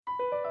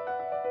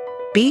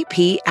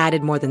BP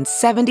added more than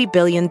 $70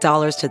 billion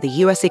to the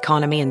U.S.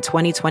 economy in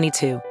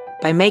 2022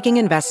 by making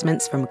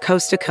investments from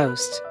coast to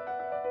coast.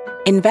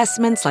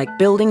 Investments like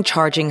building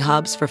charging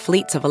hubs for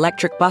fleets of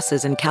electric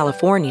buses in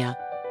California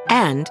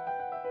and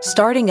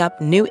starting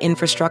up new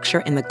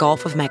infrastructure in the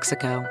Gulf of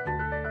Mexico.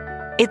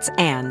 It's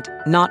and,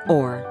 not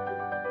or.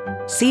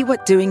 See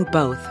what doing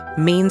both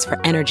means for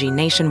energy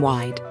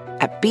nationwide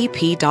at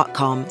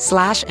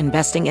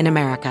bp.com/investing in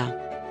America.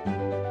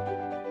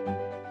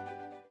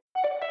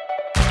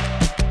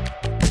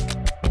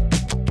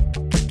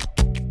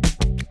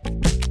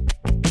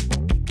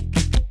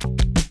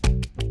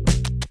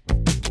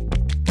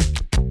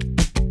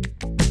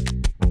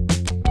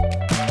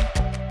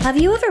 Have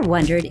you ever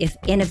wondered if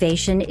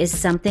innovation is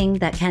something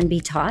that can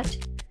be taught?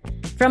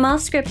 From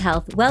Offscript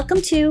Health,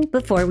 welcome to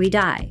Before We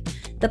Die,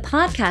 the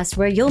podcast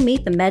where you'll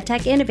meet the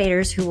medtech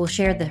innovators who will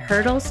share the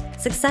hurdles,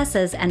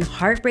 successes, and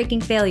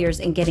heartbreaking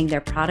failures in getting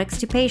their products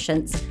to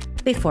patients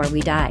before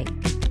we die.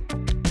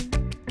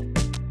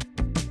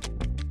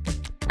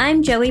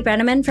 I'm Joey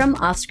Brenneman from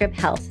Offscript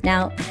Health.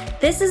 Now,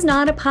 this is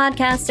not a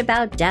podcast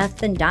about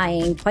death and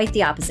dying, quite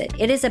the opposite.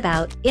 It is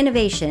about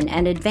innovation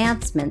and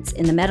advancements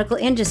in the medical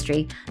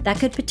industry that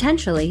could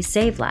potentially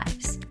save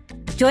lives.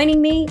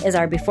 Joining me is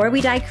our Before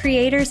We Die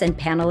creators and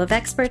panel of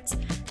experts,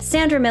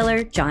 Sandra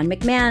Miller, John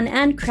McMahon,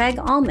 and Craig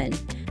Allman.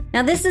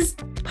 Now, this is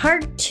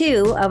part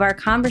 2 of our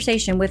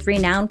conversation with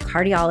renowned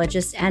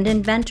cardiologist and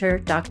inventor,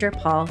 Dr.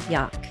 Paul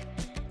Yock.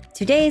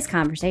 Today's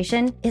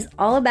conversation is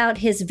all about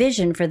his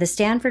vision for the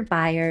Stanford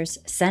Byers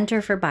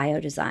Center for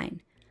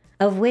Biodesign,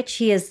 of which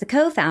he is the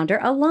co-founder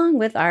along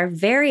with our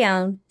very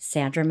own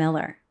Sandra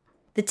Miller.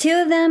 The two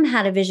of them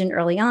had a vision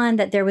early on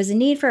that there was a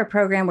need for a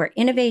program where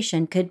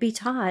innovation could be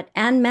taught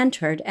and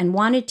mentored, and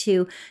wanted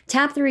to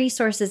tap the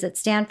resources at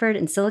Stanford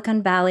and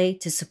Silicon Valley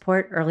to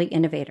support early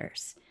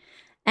innovators.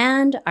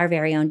 And our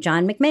very own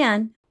John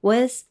McMahon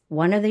was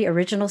one of the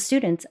original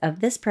students of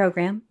this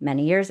program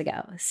many years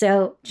ago.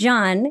 So,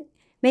 John,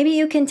 maybe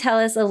you can tell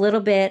us a little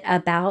bit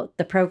about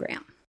the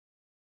program.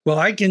 Well,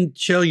 I can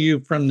tell you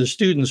from the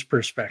student's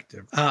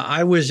perspective.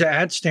 I was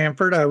at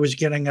Stanford. I was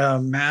getting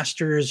a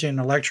master's in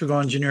electrical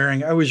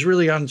engineering. I was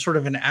really on sort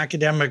of an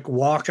academic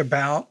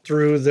walkabout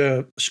through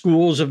the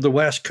schools of the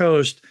West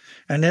Coast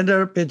and ended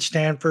up at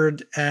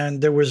Stanford.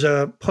 And there was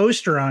a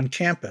poster on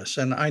campus.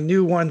 And I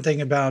knew one thing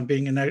about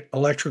being an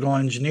electrical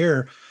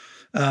engineer.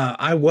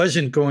 I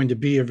wasn't going to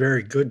be a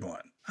very good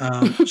one.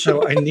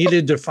 So I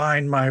needed to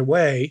find my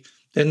way.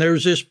 And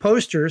there's this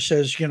poster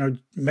says,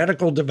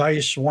 medical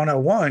device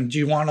 101. Do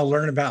you want to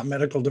learn about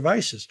medical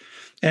devices?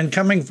 And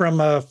coming from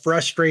a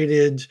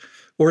frustrated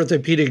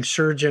orthopedic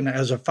surgeon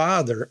as a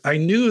father, I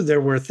knew there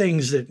were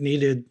things that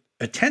needed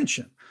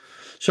attention.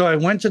 So I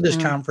went to this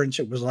conference.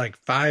 It was like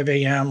 5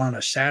 a.m. on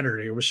a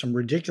Saturday. It was some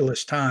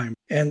ridiculous time.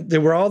 And there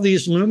were all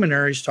these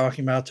luminaries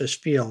talking about this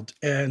field.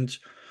 And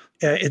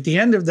at the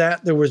end of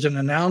that, there was an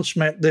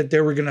announcement that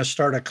they were going to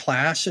start a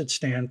class at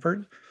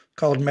Stanford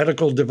called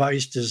Medical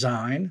Device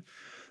Design,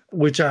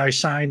 which I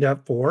signed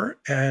up for.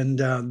 And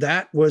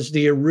that was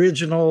the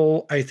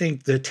original, I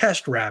think, the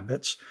test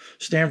rabbits.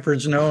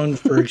 Stanford's known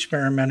for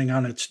experimenting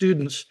on its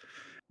students.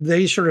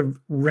 They sort of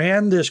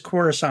ran this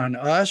course on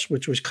us,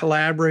 which was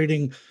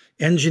collaborating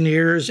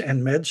engineers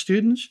and med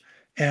students.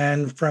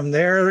 And from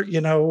there,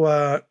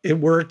 it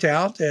worked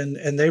out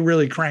and they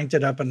really cranked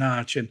it up a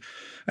notch. And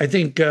I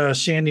think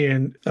Sandy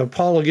and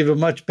Paul will give a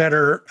much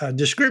better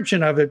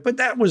description of it, but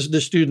that was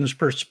the student's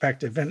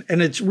perspective.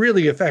 And it's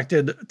really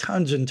affected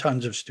tons and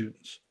tons of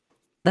students.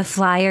 The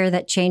flyer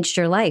that changed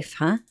your life,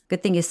 huh?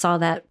 Good thing you saw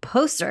that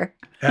poster.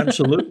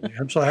 Absolutely.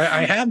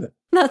 I have it.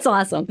 That's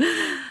awesome.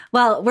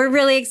 Well, we're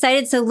really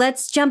excited. So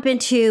let's jump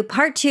into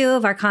part 2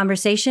 of our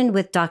conversation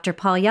with Dr.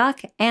 Paul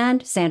Yock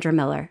and Sandra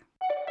Miller.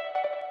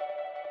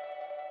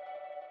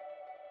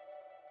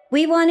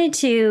 We wanted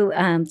to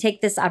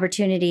take this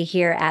opportunity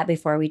here at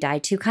Before We Die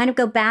to kind of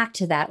go back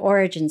to that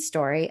origin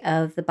story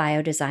of the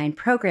biodesign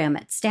program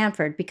at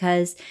Stanford,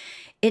 because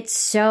it's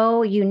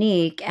so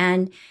unique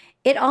and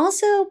it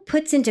also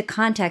puts into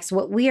context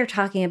what we are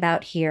talking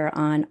about here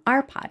on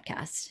our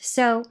podcast.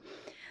 So,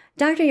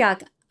 Dr.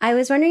 Yock, I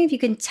was wondering if you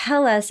can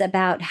tell us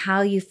about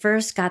how you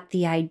first got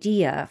the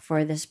idea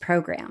for this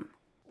program.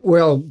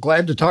 Well,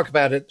 glad to talk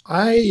about it.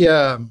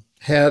 I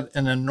had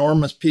an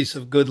enormous piece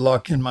of good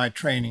luck in my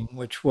training,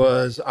 which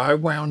was I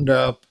wound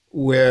up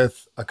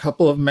with a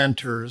couple of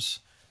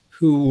mentors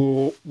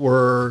who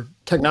were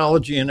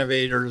technology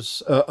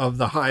innovators of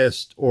the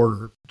highest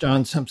order.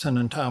 John Simpson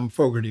and Tom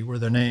Fogarty were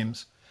their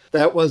names.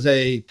 That was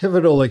a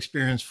pivotal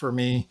experience for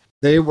me.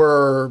 They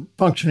were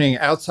functioning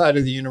outside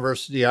of the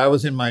university. I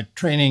was in my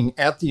training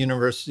at the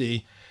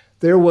university.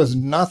 There was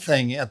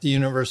nothing at the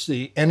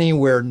university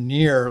anywhere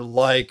near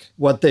like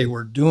what they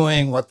were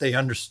doing, what they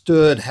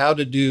understood how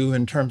to do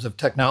in terms of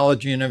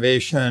technology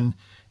innovation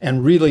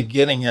and really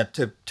getting it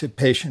to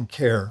patient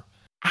care.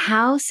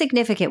 How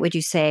significant would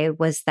you say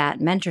was that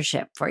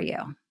mentorship for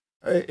you?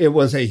 It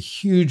was a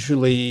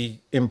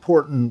hugely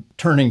important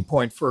turning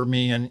point for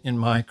me in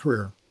my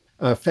career.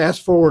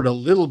 Fast forward a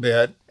little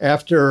bit,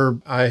 after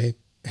I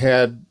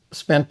had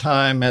spent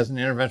time as an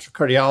interventional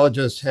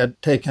cardiologist,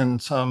 had taken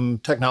some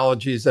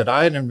technologies that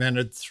I had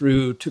invented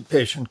through to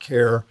patient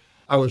care.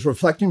 I was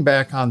reflecting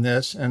back on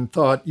this and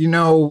thought,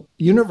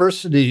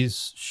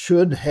 universities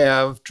should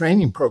have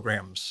training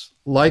programs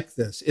like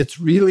this. It's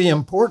really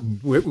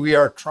important. We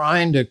are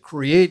trying to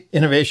create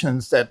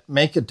innovations that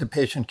make it to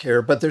patient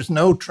care, but there's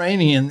no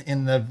training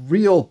in the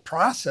real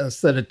process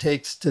that it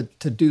takes to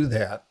do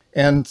that.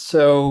 And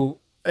so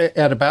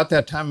at about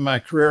that time in my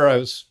career, I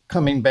was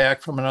coming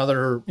back from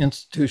another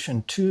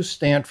institution to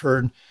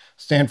Stanford.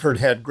 Stanford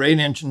had great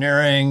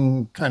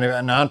engineering, kind of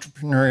an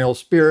entrepreneurial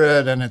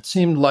spirit, and it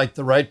seemed like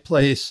the right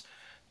place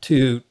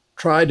to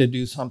try to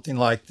do something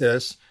like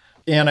this.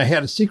 And I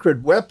had a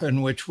secret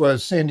weapon, which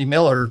was Sandy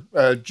Miller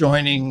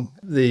joining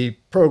the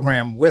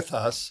program with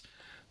us.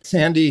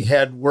 Sandy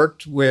had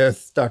worked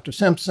with Dr.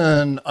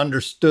 Simpson,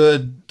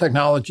 understood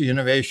technology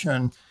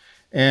innovation,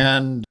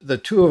 and the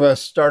two of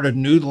us started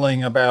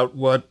noodling about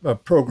what a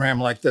program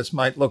like this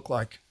might look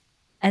like.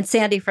 And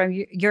Sandy, from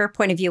your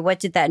point of view, what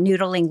did that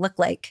noodling look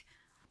like?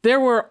 There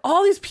were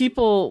all these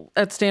people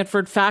at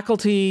Stanford,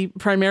 faculty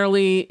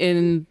primarily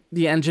in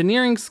the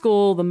engineering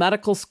school, the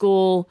medical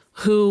school,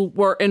 who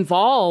were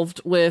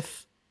involved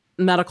with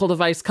medical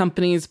device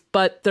companies,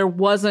 but there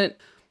wasn't,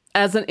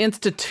 as an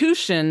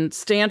institution,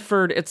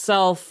 Stanford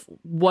itself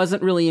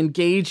wasn't really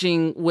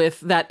engaging with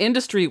that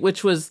industry,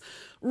 which was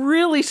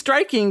really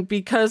striking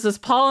because as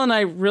Paul and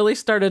I really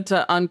started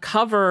to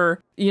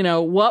uncover,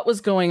 what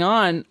was going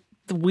on,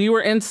 we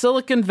were in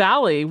Silicon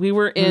Valley. We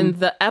were in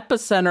the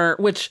epicenter,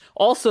 which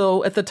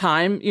also at the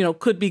time,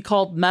 could be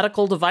called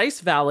Medical Device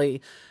Valley,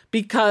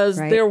 because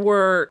there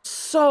were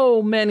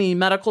so many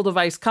medical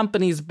device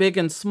companies, big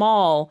and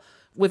small,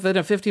 within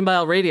a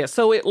 50-mile radius.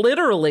 So it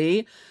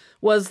literally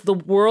was the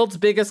world's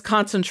biggest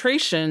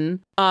concentration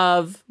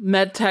of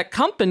med tech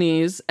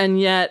companies. And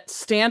yet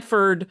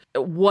Stanford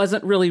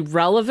wasn't really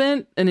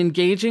relevant and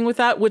engaging with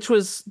that, which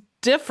was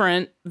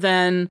different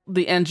than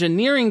the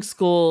engineering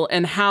school,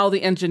 and how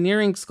the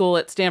engineering school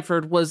at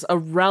Stanford was a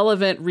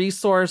relevant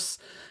resource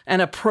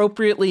and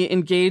appropriately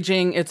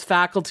engaging its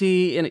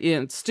faculty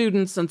and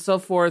students and so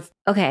forth.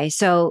 Okay,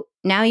 so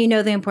now you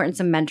know the importance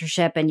of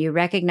mentorship and you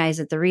recognize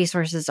that the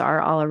resources are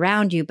all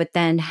around you, but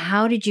then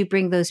how did you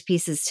bring those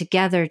pieces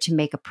together to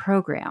make a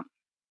program?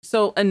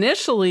 So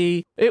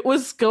initially, it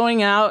was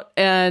going out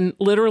and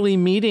literally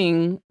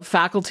meeting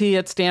faculty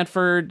at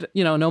Stanford,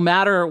 no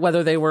matter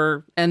whether they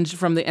were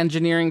from the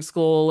engineering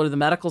school or the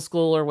medical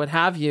school or what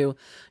have you,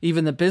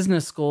 even the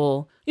business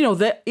school,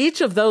 that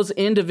each of those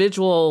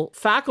individual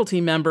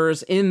faculty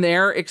members in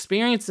their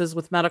experiences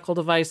with medical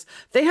device,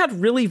 they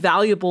had really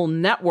valuable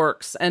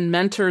networks and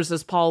mentors,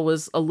 as Paul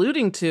was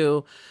alluding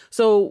to.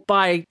 So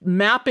by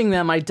mapping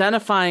them,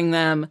 identifying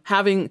them,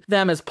 having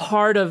them as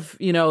part of,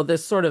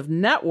 this sort of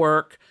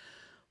network,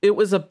 it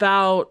was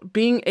about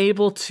being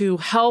able to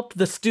help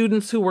the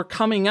students who were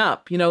coming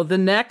up, the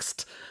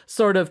next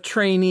sort of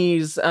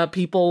trainees,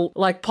 people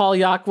like Paul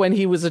Yock when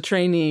he was a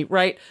trainee,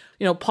 right?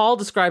 Paul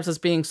describes us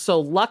being so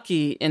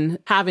lucky in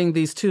having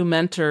these two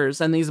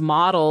mentors and these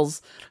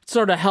models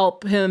sort of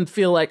help him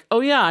feel like,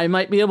 oh yeah, I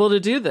might be able to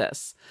do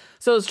this.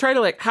 So it's trying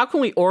to how can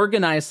we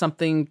organize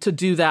something to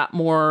do that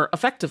more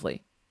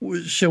effectively?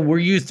 So were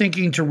you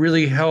thinking to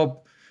really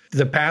help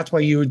the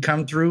pathway you would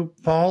come through,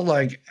 Paul,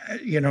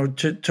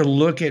 to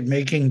look at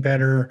making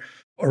better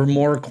or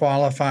more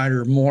qualified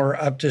or more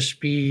up to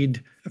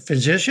speed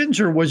physicians,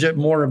 or was it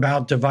more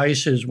about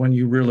devices when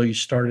you really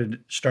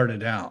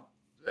started out?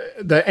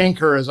 The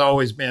anchor has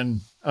always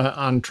been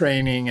on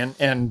training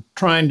and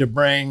trying to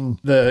bring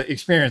the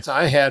experience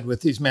I had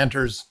with these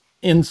mentors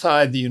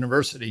inside the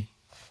university.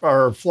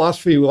 Our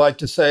philosophy, we like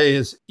to say,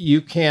 is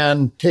you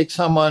can take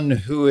someone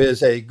who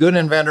is a good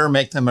inventor,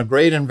 make them a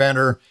great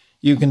inventor.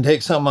 You can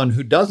take someone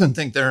who doesn't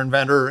think they're an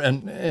inventor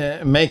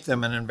and make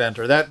them an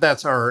inventor.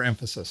 That's our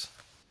emphasis.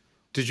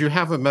 Did you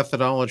have a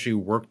methodology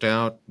worked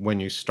out when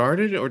you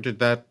started, or did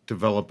that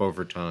develop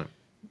over time?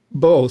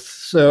 Both.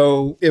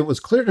 So it was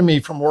clear to me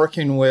from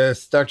working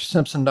with Dr.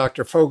 Simpson,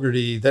 Dr.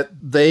 Fogarty, that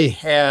they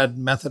had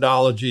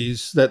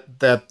methodologies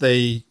that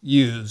they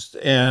used,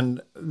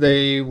 and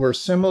they were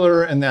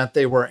similar in that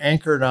they were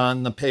anchored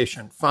on the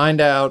patient. Find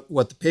out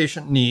what the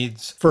patient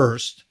needs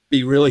first,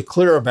 be really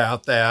clear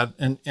about that,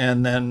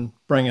 and then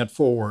bring it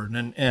forward.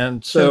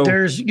 And so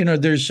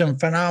there's some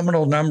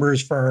phenomenal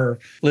numbers for our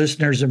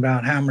listeners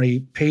about how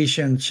many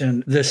patients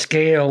and the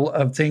scale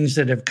of things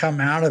that have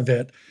come out of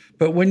it.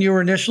 But when you were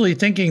initially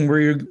thinking,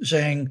 were you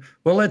saying,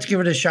 well, let's give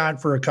it a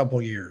shot for a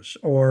couple years,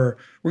 or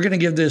we're going to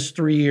give this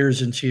 3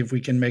 years and see if we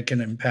can make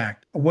an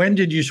impact? When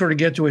did you sort of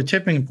get to a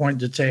tipping point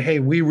to say, hey,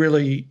 we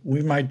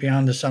might be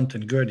onto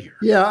something good here?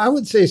 Yeah, I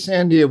would say,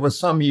 Sandy, it was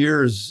some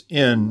years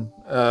in.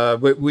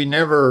 We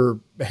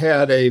never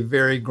had a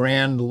very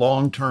grand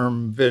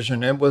long-term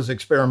vision. It was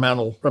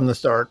experimental from the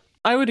start.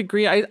 I would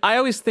agree. I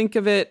always think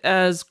of it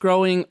as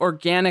growing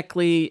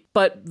organically,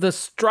 but the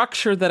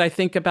structure that I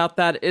think about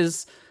that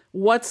is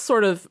what's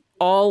sort of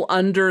all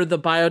under the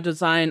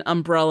Biodesign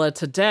umbrella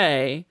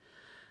today.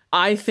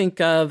 I think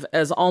of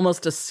as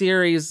almost a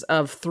series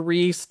of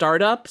 3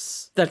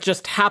 startups that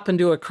just happened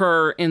to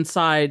occur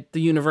inside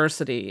the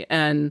university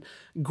and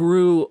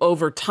grew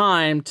over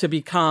time to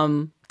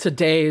become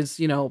today's,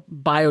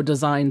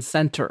 Biodesign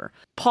Center.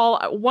 Paul,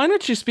 why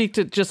don't you speak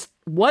to just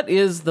what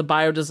is the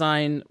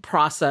biodesign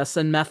process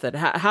and method?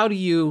 How do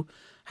you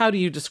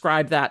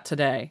describe that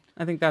today?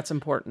 I think that's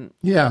important.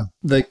 Yeah,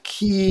 the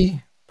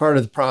key part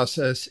of the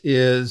process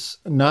is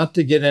not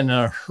to get in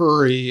a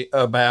hurry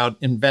about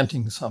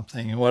inventing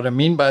something. And what I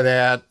mean by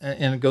that,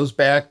 and it goes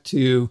back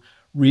to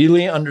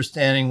really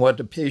understanding what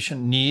the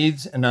patient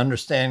needs and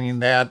understanding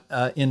that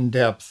in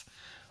depth.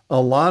 A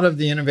lot of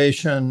the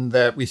innovation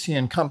that we see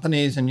in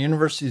companies and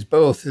universities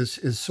both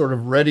is sort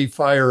of ready,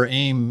 fire,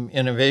 aim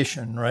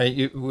innovation,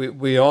 right?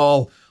 We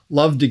all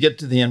love to get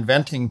to the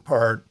inventing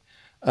part,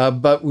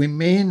 but we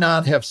may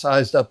not have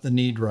sized up the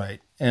need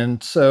right.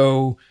 And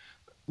so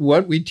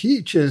what we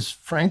teach is,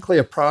 frankly,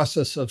 a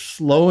process of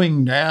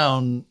slowing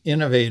down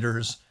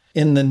innovators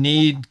in the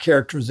need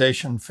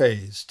characterization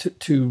phase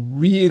to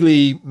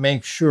really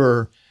make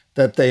sure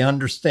that they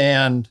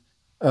understand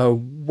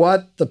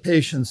what the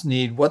patients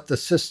need, what the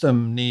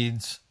system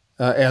needs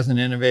as an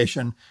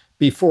innovation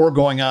before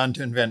going on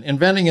to invent.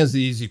 Inventing is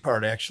the easy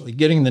part, actually.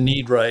 Getting the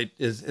need right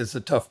is the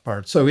tough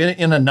part. So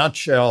in a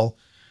nutshell,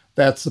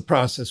 that's the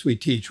process we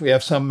teach. We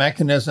have some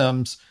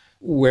mechanisms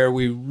where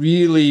we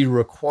really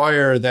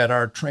require that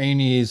our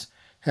trainees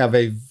have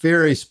a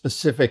very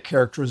specific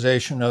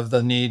characterization of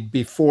the need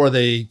before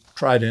they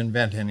try to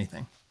invent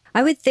anything.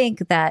 I would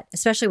think that,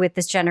 especially with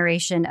this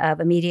generation of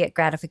immediate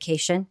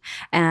gratification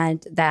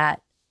and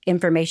that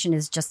information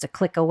is just a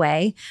click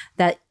away,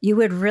 that you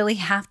would really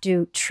have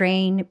to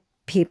train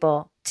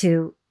people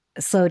to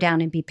slow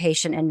down and be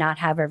patient and not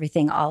have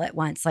everything all at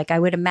once. Like I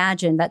would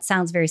imagine that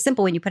sounds very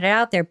simple when you put it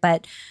out there,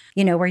 but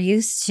we're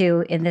used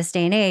to, in this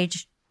day and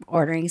age,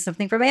 ordering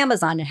something from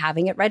Amazon and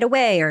having it right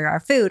away, or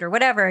our food or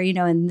whatever,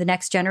 and the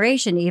next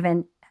generation,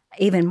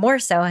 even more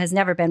so, has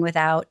never been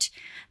without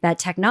that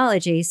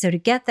technology. So to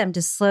get them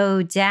to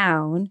slow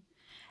down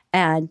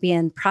and be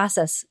in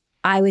process,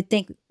 I would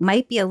think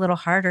might be a little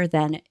harder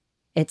than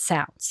it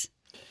sounds.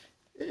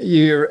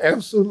 You're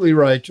absolutely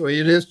right, Joy.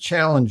 It is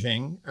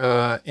challenging.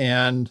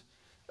 And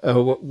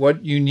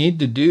what you need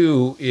to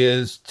do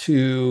is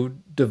to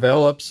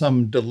develop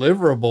some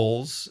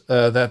deliverables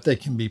that they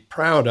can be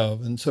proud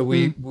of. And so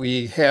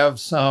we have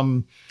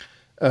some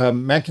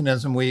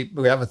mechanism. We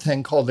have a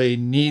thing called a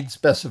need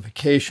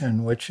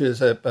specification, which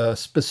is a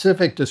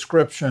specific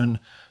description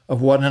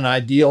of what an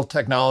ideal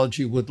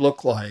technology would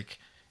look like.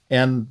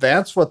 And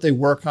that's what they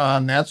work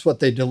on. That's what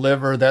they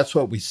deliver. That's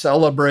what we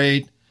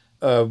celebrate.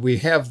 We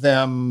have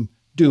them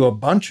do a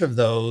bunch of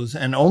those,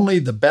 and only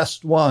the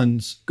best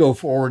ones go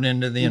forward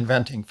into the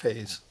inventing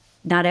phase.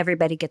 Not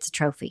everybody gets a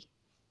trophy.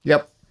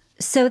 Yep.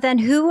 So then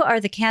who are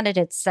the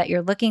candidates that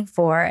you're looking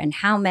for, and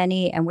how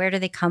many, and where do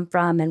they come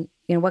from, and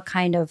what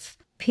kind of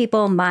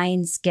people,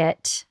 minds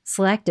get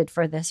selected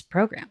for this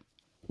program?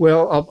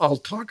 Well, I'll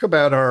talk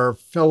about our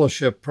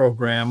fellowship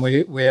program.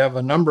 We have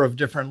a number of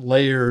different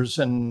layers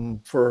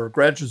and for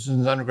graduate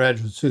students,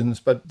 undergraduate students,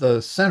 but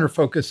the center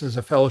focus is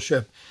a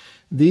fellowship.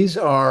 These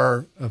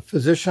are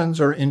physicians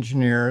or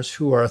engineers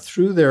who are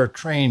through their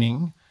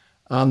training.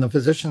 On the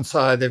physician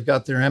side, they've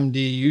got their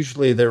MD,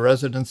 usually their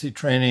residency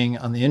training.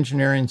 On the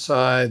engineering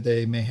side,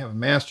 they may have a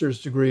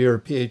master's degree or a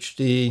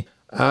PhD.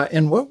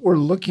 And what we're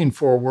looking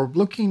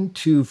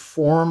to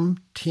form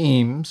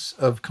teams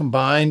of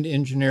combined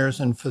engineers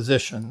and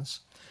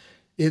physicians.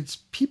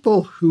 It's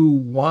people who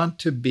want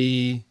to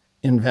be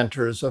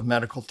inventors of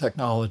medical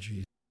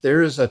technology.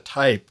 There is a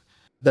type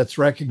that's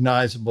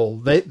recognizable.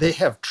 They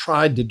have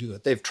tried to do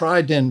it. They've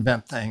tried to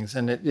invent things,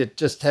 and it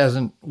just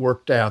hasn't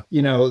worked out.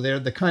 They're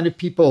the kind of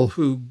people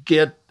who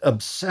get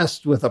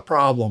obsessed with a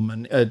problem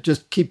and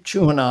just keep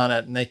chewing on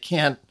it, and they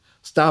can't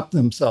stop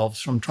themselves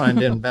from trying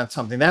to invent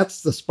something.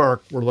 That's the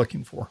spark we're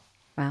looking for.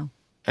 Wow.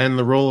 And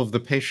the role of the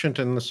patient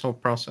in this whole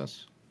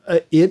process?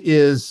 It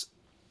is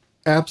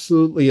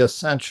absolutely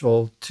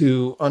essential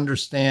to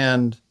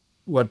understand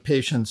what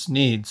patients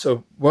need.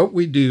 So what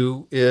we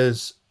do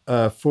is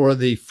for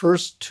the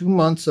first 2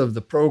 months of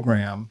the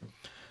program,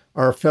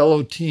 our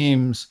fellow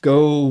teams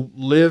go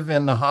live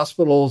in the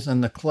hospitals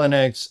and the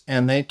clinics,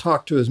 and they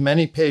talk to as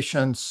many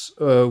patients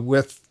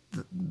with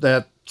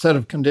that set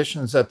of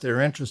conditions that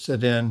they're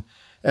interested in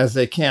as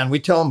they can. We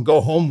tell them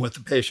go home with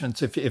the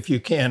patients if you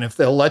can, if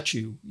they'll let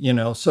you,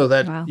 so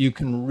that you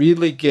can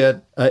really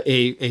get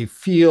a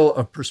feel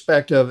of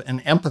perspective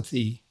and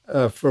empathy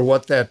for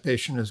what that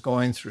patient is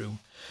going through.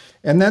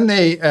 And then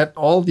they, at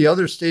all the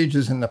other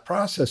stages in the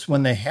process,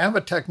 when they have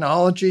a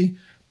technology,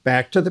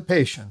 back to the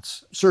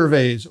patients,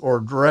 surveys or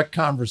direct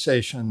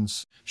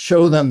conversations,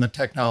 show them the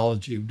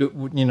technology.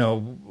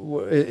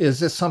 Is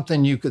this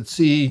something you could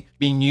see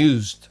being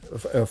used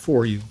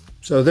for you?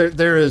 So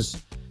there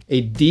is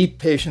a deep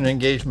patient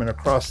engagement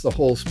across the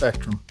whole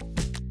spectrum.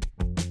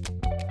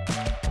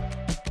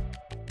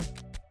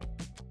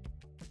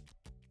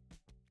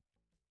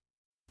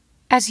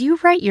 As you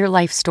write your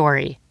life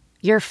story,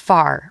 you're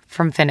far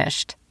from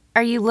finished.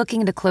 Are you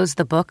looking to close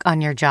the book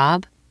on your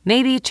job?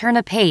 Maybe turn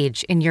a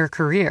page in your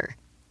career?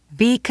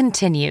 Be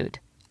continued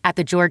at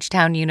the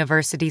Georgetown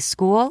University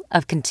School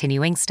of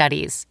Continuing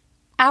Studies.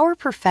 Our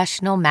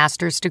professional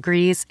master's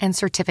degrees and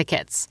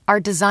certificates are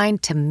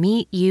designed to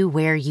meet you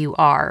where you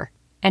are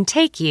and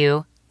take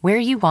you where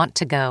you want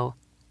to go.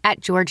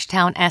 At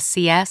Georgetown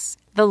SCS,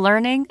 the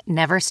learning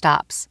never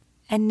stops,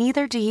 and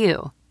neither do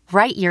you.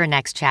 Write your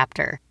next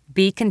chapter.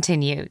 Be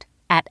continued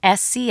at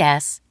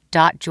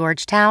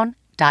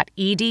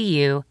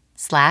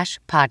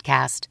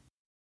scs.georgetown.edu/podcast.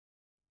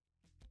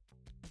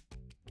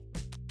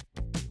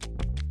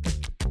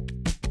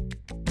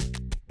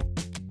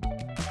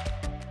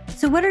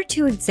 So what are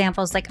two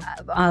examples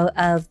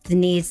of the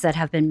needs that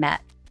have been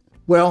met?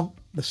 Well,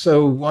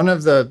 so one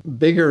of the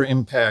bigger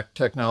impact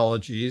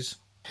technologies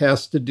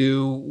has to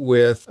do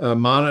with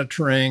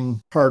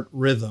monitoring heart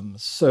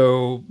rhythms.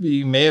 So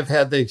you may have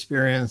had the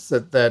experience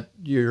that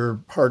your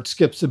heart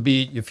skips a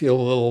beat, you feel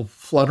a little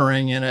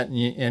fluttering in it,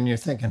 and you're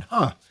thinking,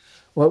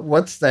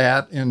 what's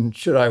that, and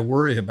should I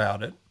worry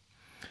about it?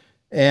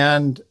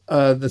 And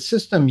the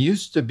system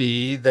used to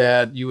be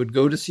that you would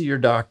go to see your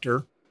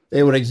doctor,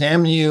 they would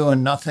examine you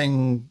and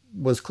nothing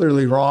was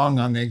clearly wrong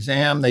on the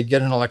exam. They'd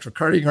get an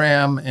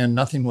electrocardiogram and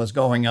nothing was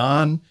going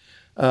on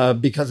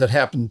because it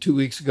happened 2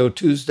 weeks ago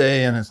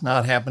Tuesday and it's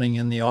not happening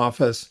in the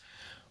office.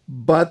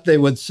 But they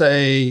would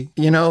say,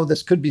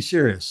 this could be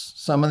serious.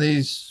 Some of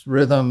these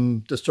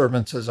rhythm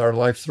disturbances are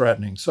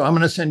life-threatening. So I'm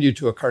going to send you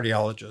to a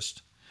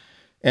cardiologist.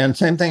 And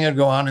same thing would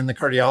go on in the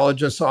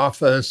cardiologist's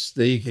office.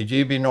 The EKG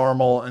would be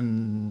normal.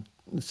 And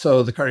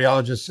so the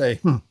cardiologists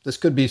say, this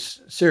could be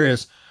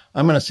serious.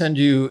 I'm going to send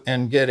you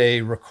and get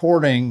a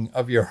recording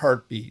of your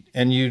heartbeat.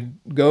 And you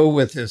go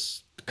with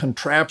this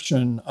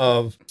contraption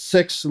of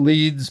 6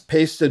 leads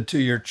pasted to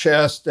your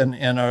chest and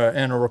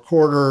a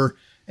recorder.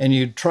 And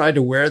you tried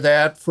to wear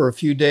that for a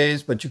few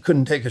days, but you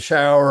couldn't take a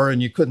shower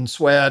and you couldn't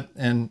sweat.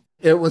 And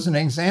it was an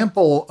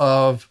example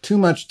of too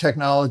much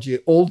technology,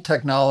 old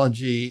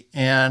technology,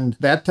 and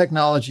that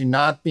technology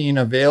not being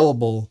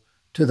available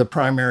to the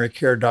primary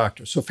care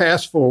doctor. So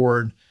fast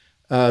forward,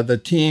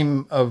 the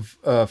team of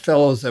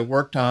fellows that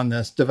worked on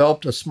this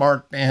developed a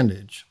smart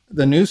bandage.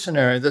 The new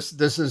scenario,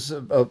 this is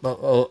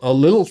a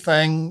little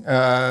thing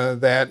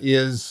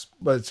it's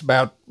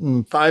about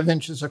 5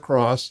 inches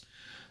across.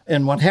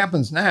 And what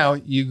happens now,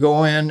 you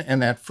go in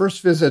and that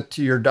first visit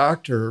to your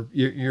doctor,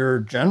 your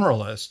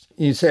generalist,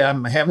 you say,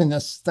 I'm having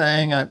this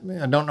thing. I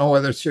don't know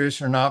whether it's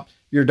serious or not.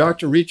 Your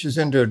doctor reaches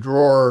into a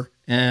drawer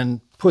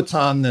and puts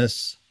on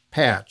this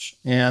patch.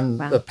 And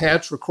Wow. The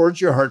patch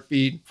records your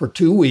heartbeat for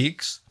 2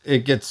 weeks.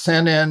 It gets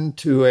sent in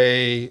to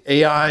a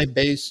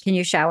AI-based. Can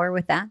you shower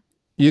with that?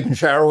 You can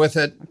shower with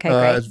it. Okay,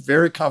 great. It's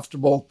very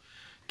comfortable.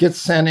 Gets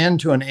sent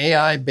into an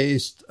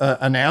AI-based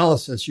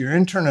analysis. Your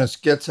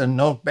internist gets a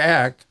note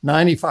back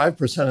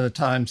 95% of the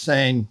time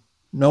saying,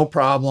 no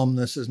problem,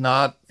 this is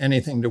not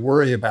anything to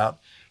worry about.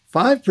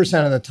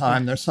 5% of the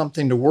time, there's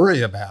something to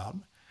worry about,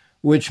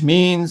 which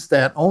means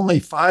that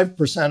only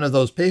 5% of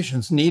those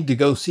patients need to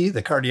go see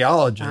the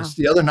cardiologist. Wow.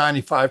 The other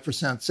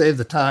 95% save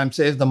the time,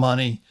 save the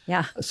money,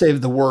 Yeah. save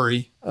the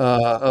worry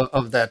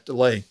of that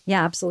delay.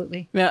 Yeah,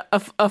 absolutely. Yeah,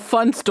 a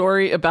fun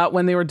story about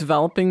when they were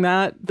developing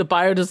that, the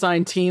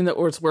Biodesign team that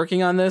was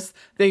working on this,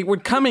 they were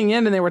coming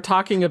in and they were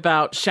talking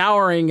about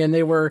showering and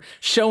they were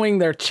showing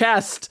their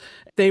chest.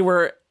 They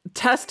were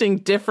testing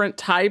different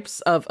types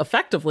of,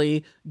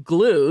 effectively,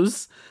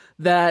 glues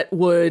that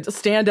would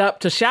stand up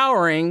to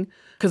showering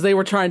because they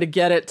were trying to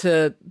get it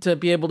to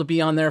be able to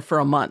be on there for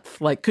a month.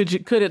 Like,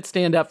 could it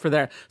stand up for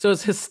there? So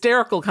it's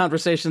hysterical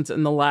conversations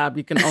in the lab.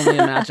 You can only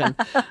imagine.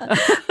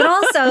 But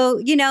also,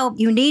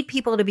 you need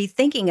people to be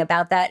thinking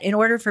about that in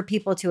order for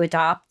people to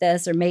adopt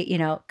this or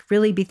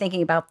really be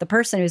thinking about the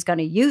person who's going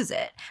to use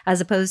it, as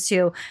opposed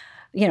to,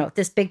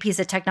 this big piece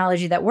of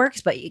technology that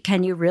works, but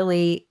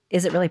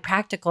is it really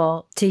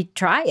practical to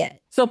try it?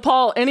 So,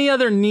 Paul, any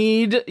other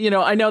need?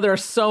 I know there are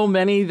so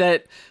many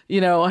that,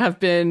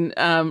 have been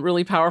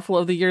really powerful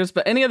over the years,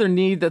 but any other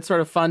need that's sort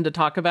of fun to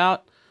talk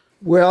about?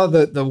 Well,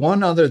 the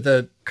one other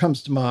that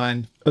comes to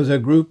mind was a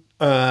group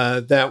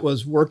that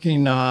was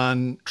working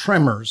on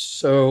tremors.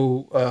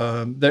 So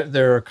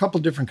there are a couple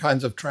different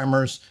kinds of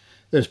tremors.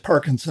 There's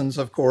Parkinson's,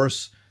 of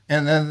course.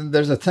 And then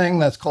there's a thing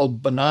that's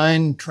called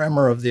benign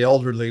tremor of the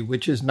elderly,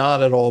 which is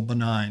not at all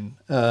benign.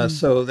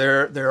 So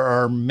there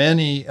are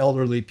many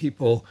elderly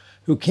people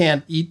who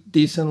can't eat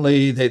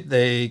decently.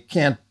 They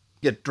can't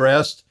get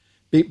dressed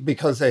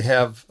because they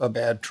have a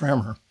bad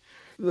tremor.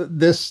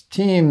 This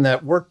team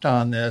that worked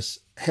on this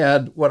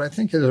had what I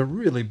think is a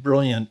really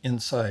brilliant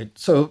insight.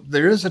 So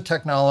there is a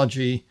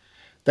technology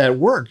that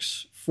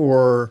works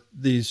for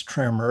these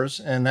tremors,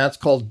 and that's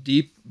called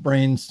deep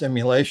brain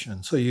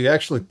stimulation. So you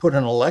actually put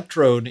an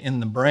electrode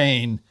in the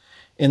brain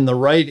in the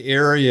right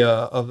area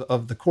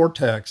of the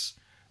cortex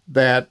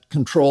that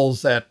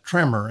controls that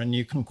tremor, and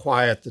you can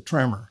quiet the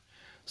tremor.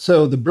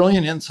 So the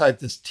brilliant insight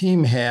this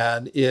team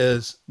had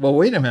is, well,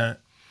 wait a minute.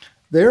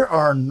 There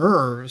are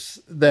nerves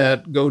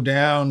that go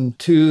down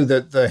to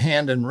the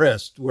hand and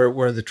wrist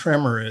where the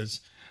tremor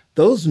is.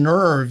 Those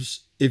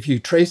nerves, if you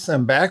trace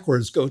them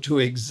backwards, go to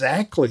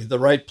exactly the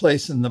right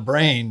place in the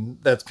brain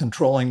that's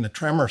controlling the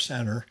tremor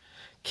center.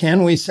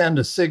 Can we send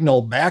a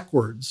signal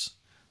backwards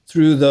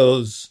through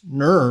those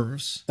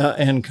nerves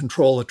and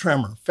control the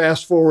tremor?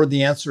 Fast forward,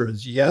 the answer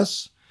is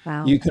yes.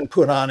 Wow. You can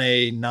put on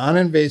a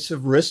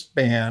non-invasive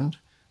wristband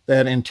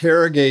that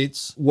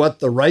interrogates what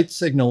the right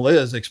signal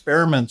is,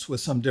 experiments with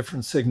some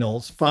different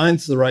signals,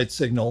 finds the right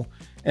signal,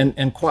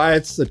 and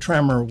quiets the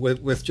tremor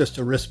with just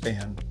a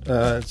wristband.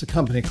 It's a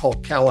company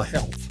called Cala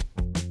Health.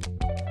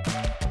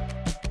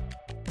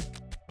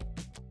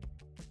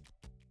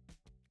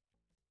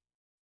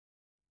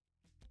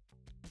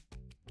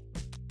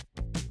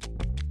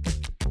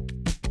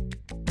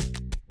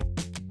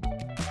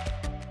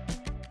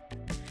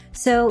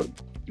 So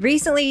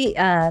recently,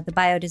 the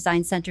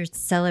Biodesign Center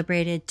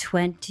celebrated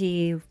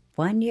 20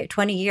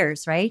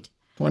 years, right?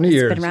 20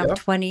 years. It's been around yep.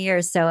 20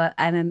 years. So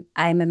I'm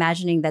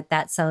imagining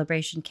that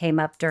celebration came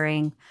up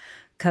during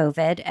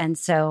COVID. And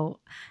so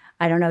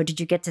I don't know, did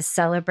you get to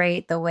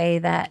celebrate the way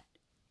that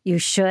you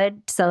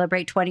should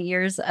celebrate 20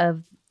 years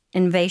of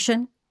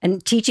innovation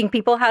and teaching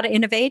people how to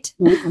innovate?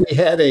 We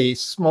had a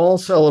small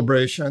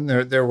celebration.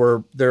 There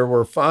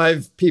were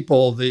 5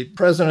 people: the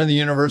president of the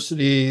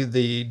university,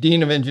 the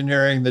dean of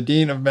engineering, the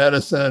dean of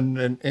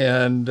medicine,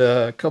 and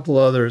a couple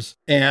others,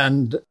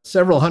 and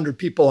several hundred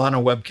people on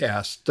a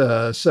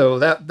webcast. So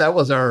that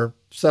was our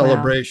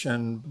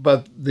celebration. Wow.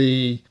 But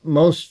the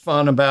most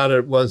fun about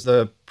it was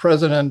the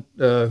president,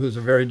 who's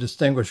a very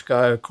distinguished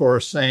guy, of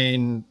course,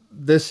 saying,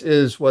 "This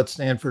is what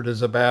Stanford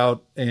is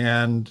about,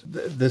 and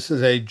this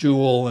is a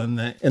jewel in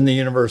the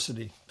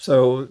university."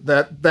 So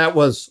that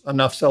was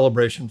enough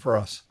celebration for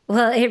us.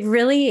 Well, it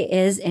really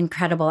is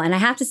incredible. And I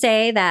have to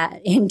say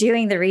that in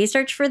doing the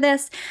research for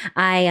this,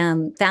 I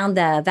found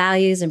the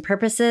values and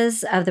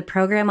purposes of the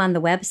program on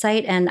the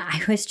website, and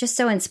I was just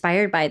so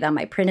inspired by them.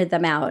 I printed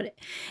them out.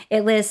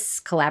 It lists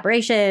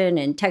collaboration,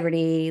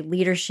 integrity,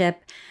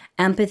 leadership,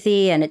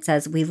 empathy, and it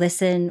says, we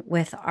listen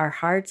with our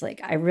hearts.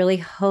 Like, I really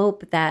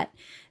hope that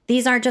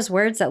these aren't just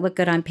words that look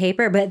good on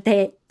paper, but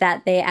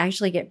that they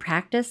actually get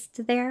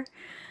practiced there.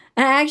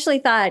 And I actually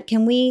thought,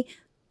 can we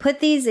put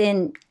these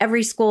in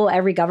every school,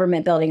 every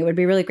government building? It would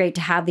be really great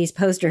to have these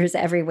posters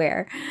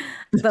everywhere.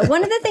 But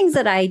one of the things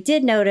that I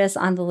did notice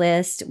on the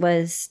list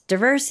was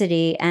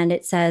diversity. And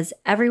it says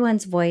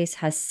everyone's voice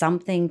has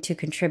something to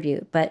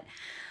contribute. But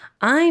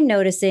I'm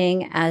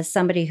noticing, as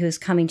somebody who's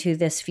coming to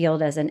this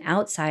field as an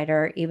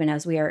outsider, even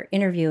as we are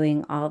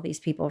interviewing all these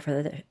people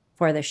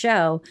for the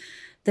show,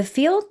 the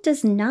field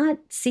does not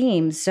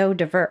seem so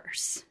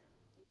diverse.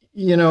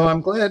 You know, I'm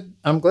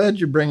glad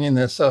you're bringing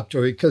this up,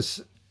 Joey,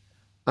 because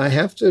I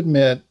have to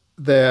admit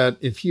that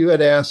if you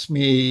had asked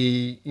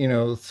me,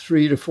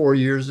 3 to 4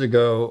 years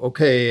ago,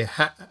 okay,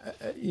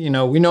 we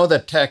know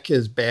that tech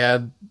is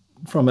bad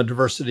from a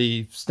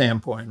diversity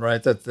standpoint,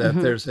 right? That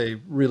there's a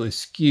really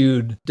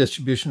skewed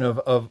distribution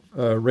of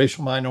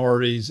racial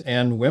minorities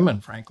and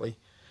women, frankly.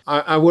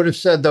 I would have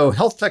said, though,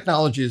 health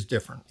technology is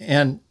different.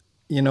 And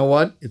you know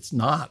what? It's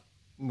not.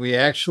 We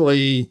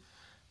actually,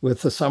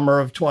 with the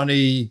summer of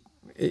 20,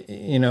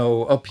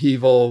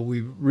 upheaval, we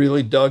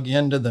really dug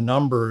into the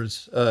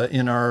numbers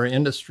in our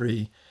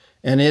industry,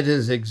 and it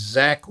is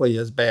exactly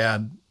as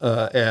bad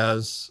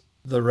as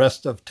the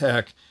rest of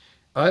tech.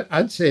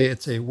 I'd say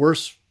it's a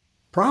worse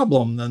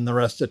problem than the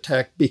rest of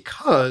tech,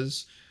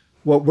 because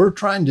what we're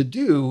trying to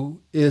do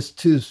is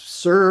to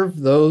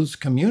serve those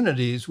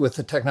communities with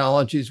the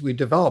technologies we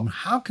develop.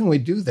 How can we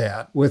do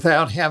that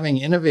without having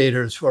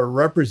innovators who are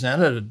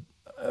representative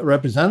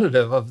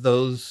of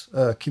those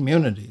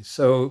communities?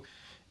 So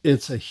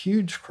it's a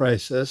huge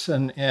crisis,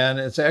 and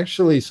it's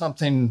actually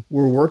something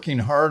we're working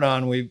hard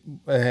on. We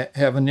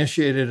have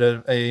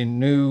initiated a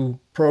new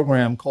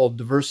program called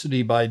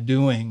Diversity by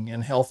Doing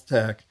in health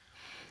tech.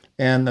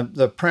 And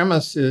the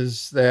premise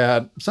is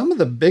that some of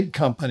the big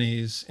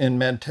companies in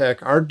medtech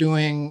are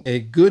doing a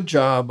good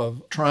job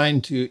of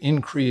trying to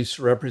increase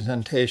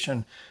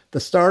representation.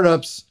 The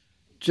startups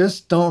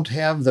just don't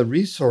have the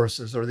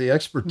resources or the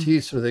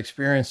expertise or the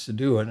experience to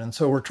do it. And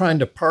so we're trying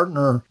to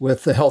partner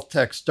with the health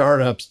tech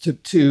startups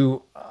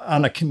to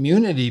on a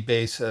community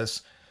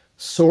basis,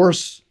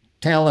 source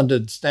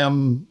talented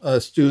STEM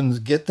students,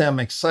 get them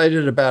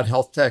excited about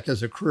health tech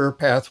as a career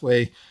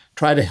pathway,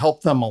 try to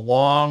help them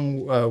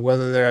along,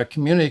 whether they're at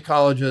community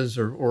colleges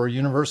or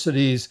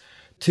universities,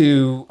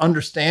 to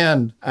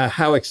understand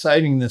how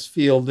exciting this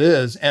field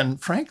is, and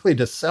frankly,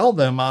 to sell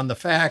them on the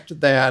fact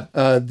that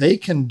they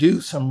can do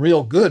some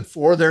real good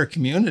for their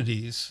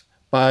communities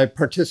by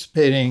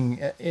participating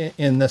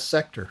in this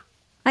sector.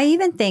 I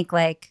even think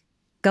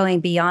going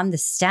beyond the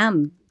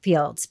STEM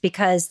fields,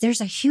 because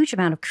there's a huge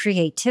amount of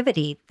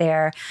creativity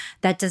there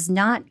that is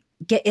not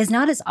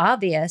as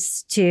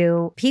obvious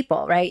to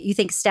people, right? You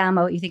think STEM,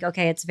 you think,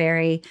 okay, it's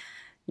very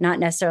not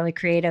necessarily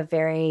creative,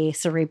 very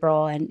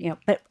cerebral, and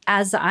but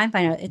as I'm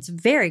finding out, it's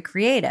very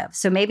creative.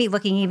 So maybe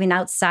looking even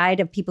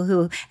outside of people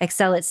who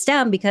excel at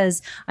STEM,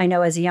 because I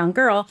know as a young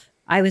girl,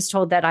 I was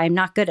told that I'm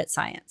not good at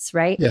science,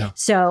 right? Yeah.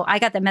 So I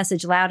got the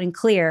message loud and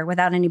clear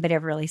without anybody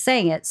ever really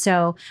saying it.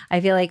 So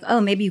I feel like,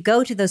 oh, maybe you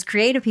go to those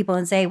creative people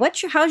and say,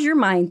 how's your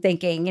mind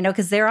thinking?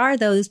 Because there are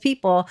those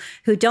people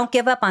who don't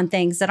give up on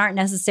things that aren't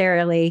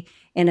necessarily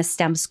in a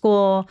STEM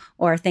school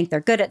or think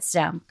they're good at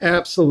STEM.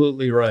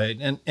 Absolutely right.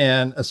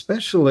 And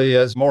especially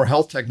as more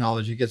health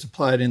technology gets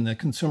applied in the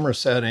consumer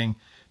setting,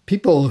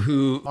 people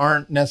who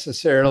aren't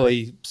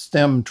necessarily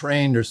STEM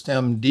trained or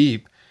STEM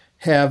deep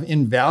have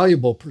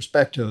invaluable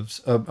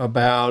perspectives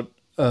about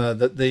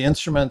the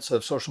instruments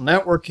of social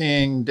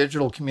networking,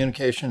 digital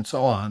communication, and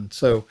so on.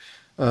 So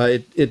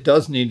it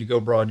does need to go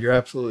broad. You're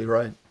absolutely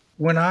right.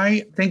 When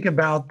I think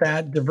about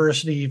that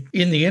diversity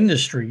in the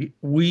industry,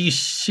 we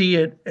see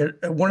it.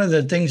 One of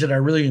the things that I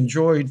really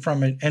enjoyed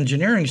from an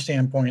engineering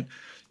standpoint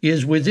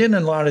is within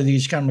a lot of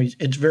these companies,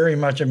 it's very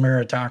much a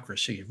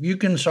meritocracy. If you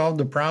can solve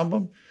the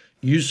problem,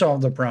 you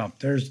solve the problem.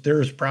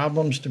 There's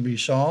problems to be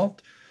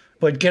solved,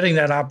 but getting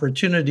that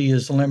opportunity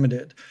is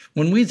limited.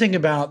 When we think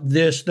about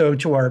this, though,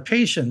 to our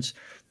patients,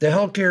 the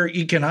healthcare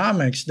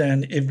economics,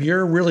 then if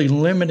you're really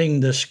limiting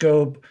the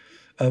scope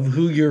of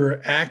who you're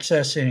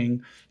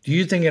accessing, do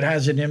you think it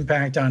has an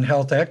impact on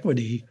health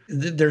equity?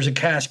 There's a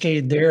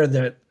cascade there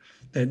that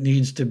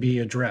needs to be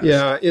addressed.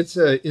 Yeah, it's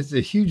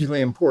a hugely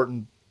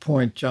important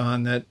point,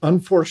 John, that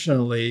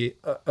unfortunately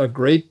a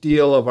great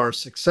deal of our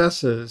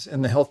successes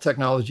in the health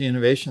technology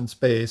innovation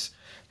space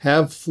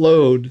have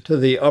flowed to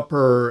the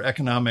upper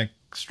economic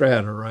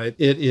strata, right?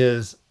 It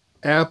is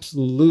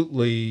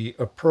absolutely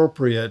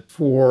appropriate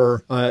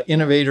for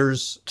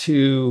innovators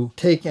to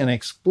take an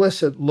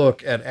explicit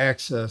look at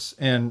access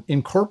and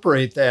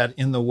incorporate that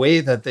in the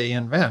way that they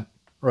invent,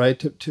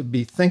 right? To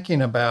be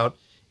thinking about,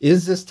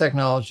 is this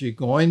technology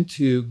going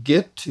to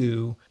get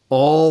to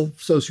all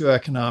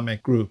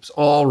socioeconomic groups,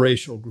 all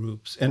racial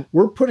groups? And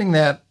we're putting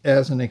that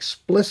as an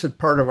explicit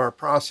part of our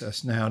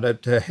process now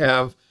to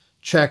have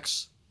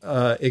checks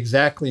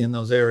exactly in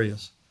those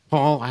areas.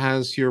 Paul,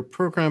 has your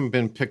program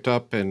been picked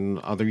up in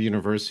other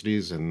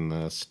universities in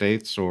the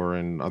States or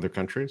in other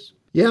countries?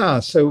 Yeah,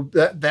 so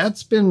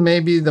that's been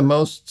maybe the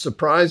most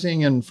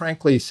surprising and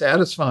frankly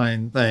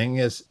satisfying thing,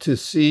 is to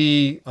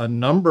see a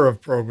number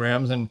of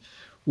programs. And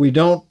we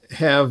don't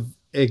have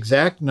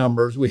exact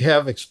numbers. We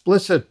have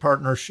explicit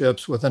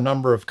partnerships with a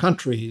number of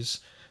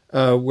countries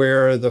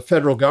where the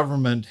federal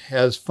government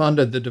has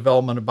funded the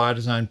development of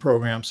biodesign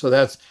programs. So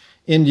that's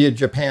India,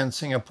 Japan,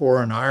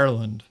 Singapore, and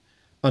Ireland.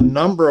 A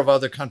number of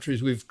other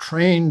countries, we've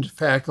trained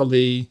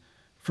faculty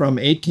from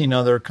 18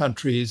 other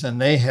countries, and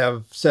they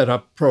have set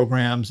up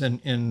programs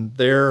in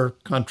their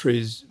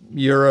countries,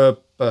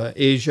 Europe,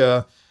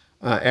 Asia,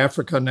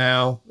 Africa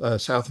now,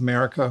 South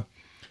America.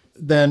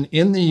 Then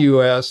in the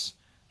US,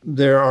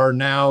 there are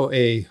now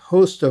a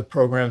host of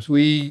programs.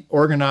 We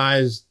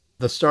organized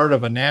the start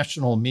of a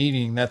national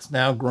meeting that's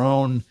now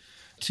grown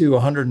to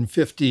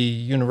 150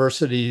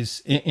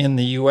 universities in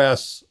the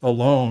US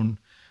alone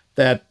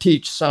that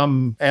teach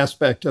some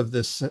aspect of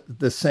this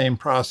same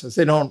process.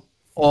 They don't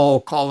all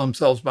call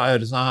themselves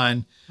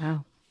biodesign.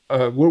 Wow.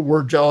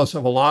 We're jealous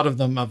of a lot of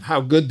them of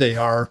how good they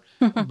are,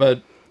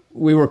 but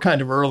we were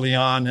kind of early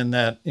on in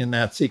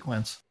that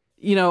sequence.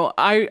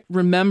 I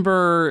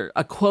remember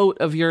a quote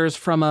of yours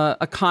from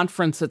a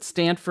conference at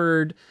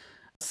Stanford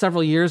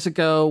several years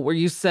ago where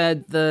you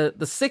said the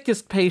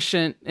sickest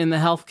patient in the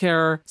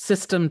healthcare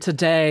system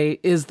today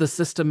is the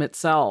system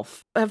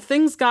itself. Have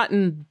things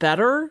gotten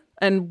better?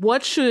 And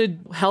what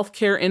should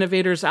healthcare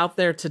innovators out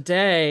there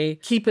today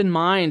keep in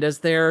mind as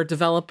they're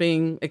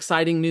developing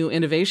exciting new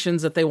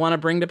innovations that they want to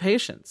bring to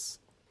patients?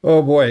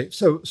 Oh boy.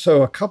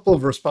 So a couple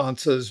of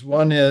responses.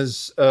 One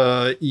is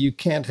you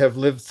can't have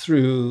lived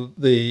through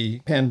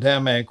the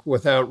pandemic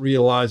without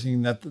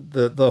realizing that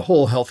the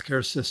whole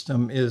healthcare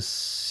system is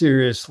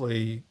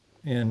seriously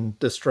in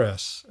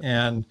distress.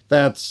 And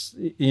that's,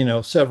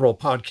 several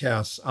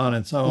podcasts on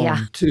its own.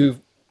 Yeah. To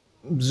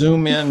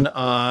zoom in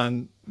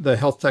on the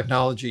health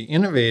technology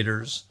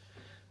innovators,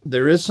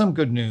 there is some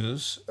good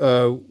news,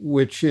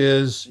 which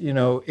is,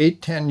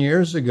 8-10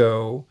 years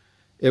ago,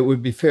 it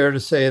would be fair to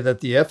say that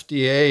the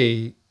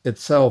FDA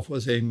itself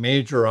was a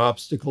major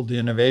obstacle to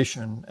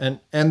innovation,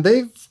 and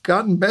they've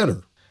gotten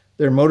better.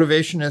 Their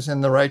motivation is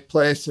in the right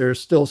place. There's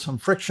still some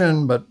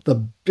friction, but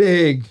the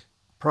big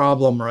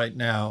problem right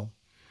now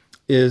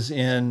is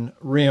in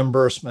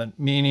reimbursement,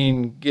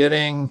 meaning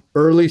getting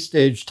early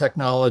stage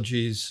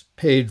technologies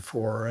paid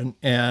for.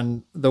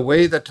 And the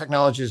way that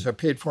technologies are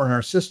paid for in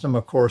our system,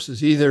 of course,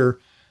 is either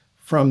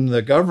from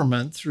the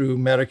government through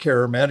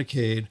Medicare or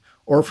Medicaid,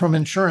 or from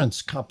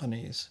insurance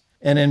companies.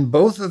 And in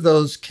both of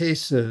those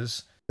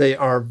cases, they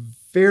are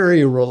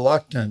very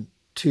reluctant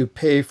to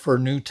pay for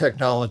new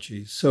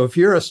technologies. So if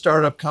you're a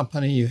startup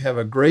company, you have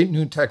a great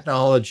new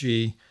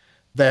technology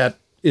that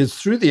is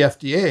through the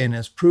FDA and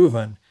is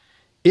proven,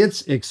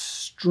 it's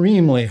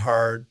extremely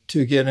hard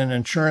to get an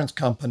insurance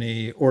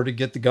company or to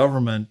get the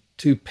government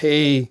to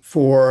pay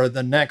for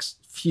the next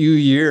few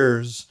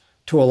years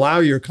to allow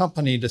your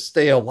company to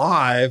stay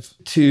alive,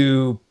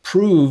 to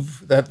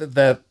prove that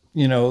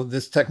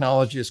this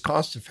technology is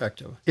cost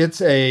effective.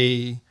 It's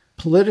a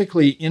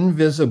politically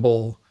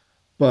invisible,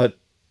 but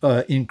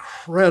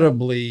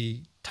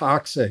incredibly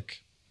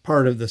toxic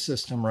part of the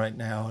system right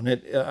now.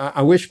 And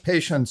I wish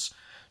patients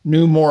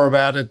knew more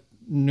about it,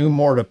 knew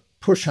more to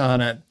push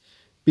on it,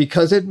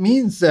 because it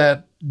means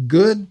that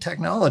good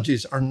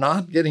technologies are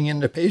not getting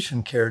into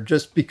patient care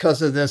just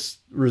because of this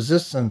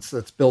resistance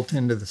that's built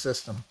into the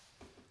system.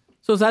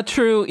 So is that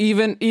true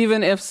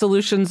even if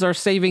solutions are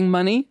saving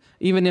money,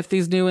 even if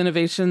these new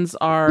innovations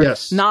are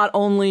not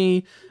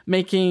only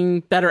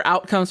making better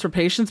outcomes for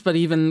patients, but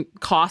even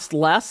cost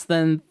less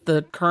than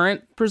the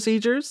current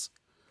procedures?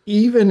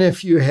 Even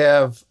if you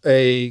have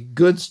a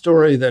good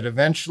story that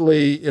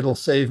eventually it'll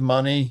save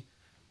money,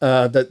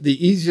 that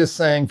the easiest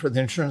thing for the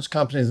insurance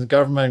companies and the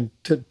government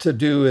to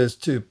do is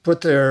to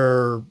put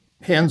their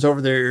hands over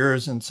their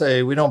ears and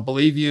say, we don't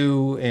believe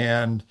you.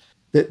 And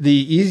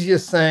the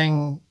easiest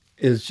thing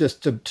is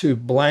just to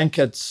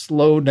blanket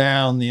slow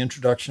down the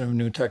introduction of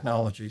new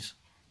technologies.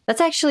 That's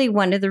actually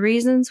one of the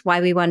reasons why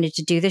we wanted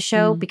to do the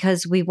show,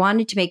 because we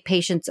wanted to make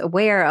patients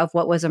aware of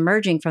what was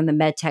emerging from the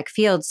medtech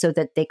field so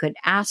that they could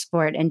ask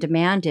for it and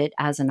demand it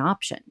as an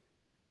option.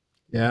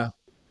 Yeah.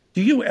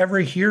 Do you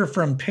ever hear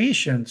from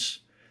patients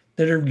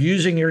that are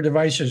using your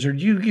devices, or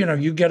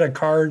you get a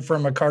card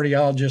from a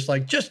cardiologist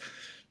like,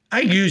 I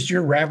used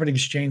your rapid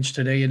exchange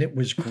today and it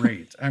was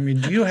great? I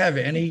mean, do you have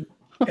any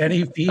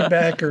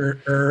feedback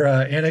or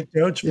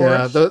anecdotes for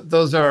us? Yeah,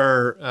 those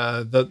are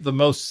the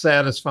most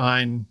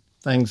satisfying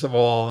things of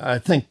all. I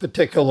think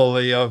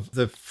particularly of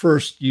the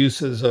first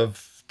uses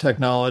of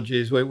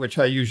technologies, which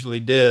I usually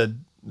did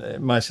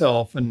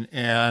myself,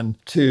 and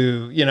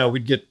to,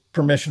 we'd get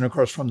permission, of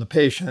course, from the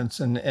patients,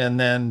 and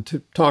then to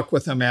talk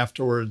with them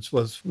afterwards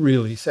was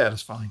really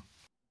satisfying.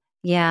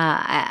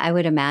 Yeah, I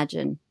would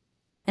imagine.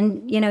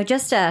 And,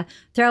 just to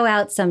throw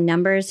out some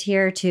numbers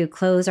here to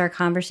close our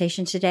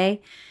conversation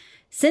today.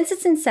 Since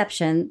its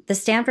inception, the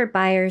Stanford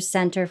Byers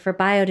Center for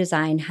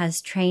Biodesign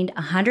has trained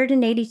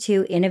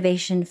 182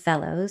 innovation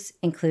fellows,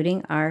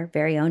 including our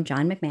very own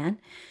John McMahon,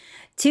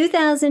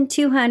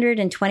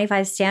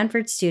 2,225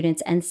 Stanford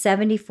students, and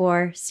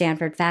 74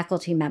 Stanford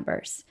faculty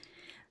members.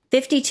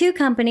 52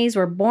 companies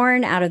were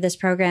born out of this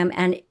program,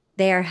 and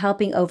they are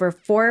helping over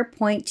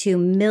 4.2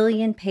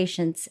 million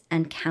patients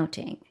and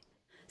counting.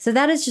 So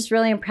that is just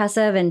really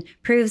impressive and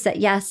proves that,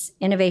 yes,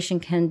 innovation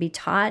can be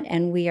taught.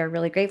 And we are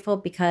really grateful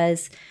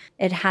because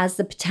it has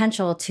the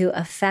potential to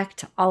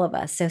affect all of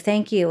us. So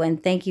thank you.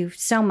 And thank you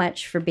so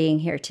much for being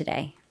here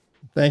today.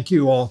 Thank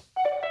you all.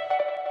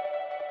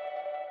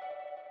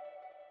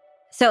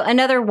 So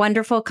another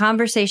wonderful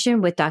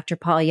conversation with Dr.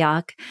 Paul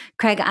Yock.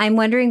 Craig, I'm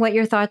wondering what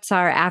your thoughts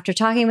are after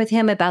talking with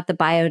him about the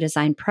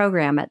biodesign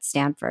program at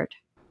Stanford.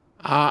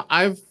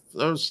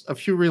 There's a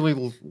few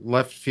really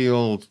left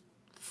field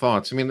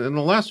thoughts. I mean, in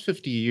the last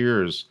 50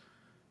 years,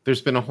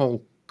 there's been a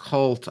whole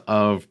cult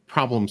of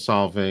problem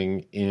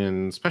solving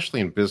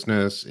especially in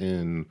business,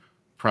 in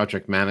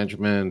project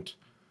management,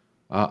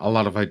 a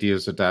lot of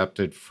ideas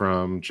adapted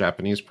from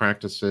Japanese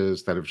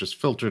practices that have just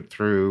filtered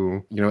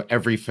through,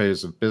 every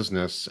phase of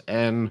business.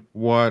 And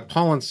what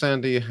Paul and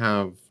Sandy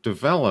have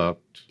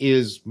developed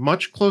is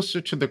much closer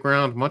to the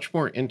ground, much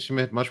more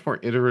intimate, much more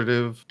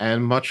iterative,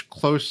 and much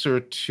closer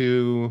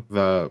to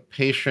the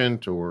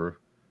patient, or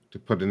to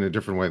put it in a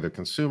different way, the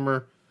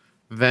consumer,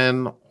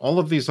 than all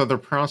of these other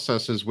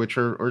processes which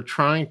are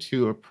trying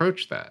to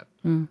approach that.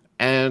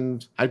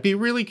 And I'd be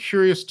really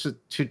curious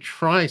to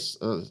try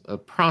a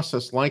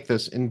process like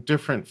this in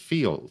different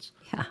fields.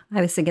 Yeah,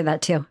 I was thinking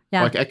that too.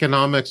 Yeah. Like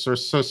economics or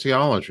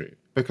sociology,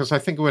 because I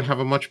think it would have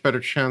a much better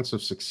chance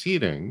of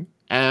succeeding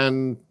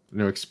and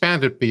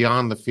expand it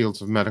beyond the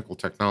fields of medical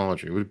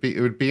technology. It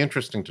would be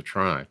interesting to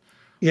try.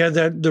 Yeah,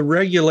 the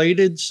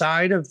regulated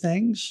side of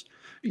things,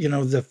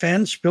 the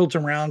fence built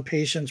around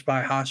patients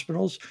by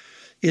hospitals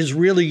is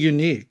really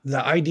unique.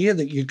 The idea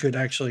that you could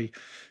actually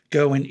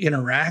go and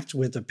interact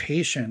with a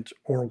patient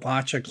or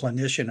watch a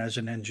clinician as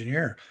an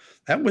engineer,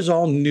 that was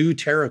all new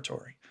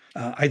territory.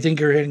 I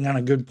think you're hitting on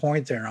a good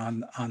point there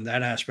on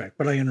that aspect,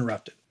 but I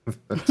interrupted.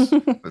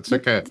 That's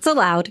okay. It's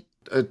allowed.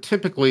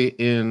 Typically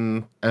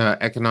in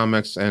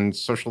economics and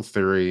social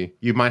theory,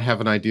 you might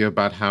have an idea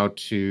about how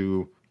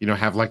to,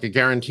 have like a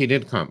guaranteed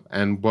income,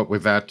 and what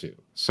would that do?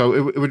 So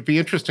it would be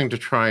interesting to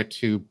try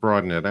to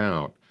broaden it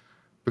out,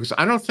 because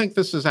I don't think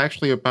this is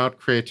actually about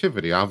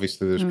creativity.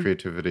 Obviously, there's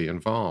creativity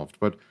involved,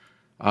 but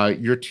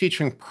you're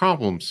teaching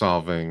problem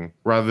solving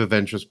rather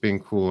than just being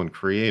cool and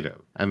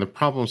creative. And the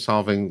problem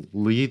solving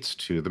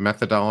the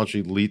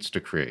methodology leads to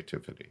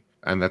creativity.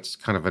 And that's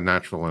kind of a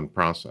natural end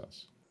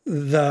process.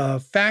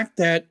 The fact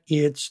that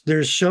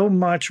there's so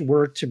much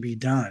work to be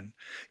done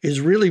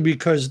is really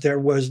because there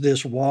was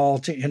this wall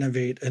to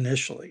innovate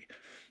initially.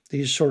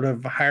 These sort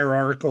of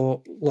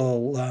hierarchical,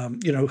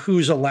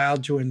 who's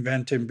allowed to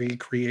invent and be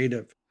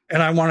creative.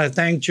 And I want to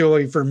thank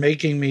Joey for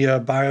making me a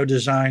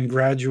biodesign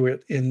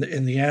graduate in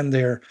the end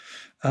there.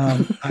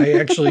 I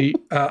actually,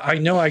 I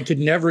know I could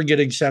never get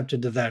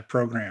accepted to that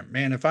program.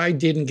 Man, if I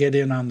didn't get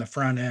in on the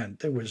front end,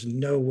 there was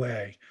no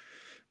way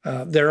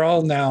they're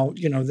all now,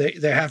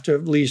 they have to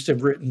at least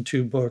have written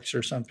 2 books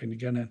or something to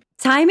get in.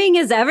 Timing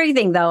is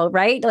everything, though,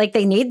 right? Like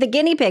they need the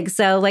guinea pig.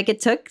 So like it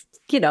took,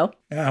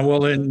 Yeah,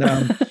 well, in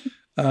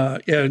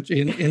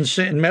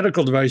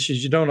medical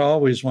devices, you don't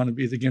always want to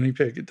be the guinea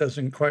pig. It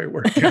doesn't quite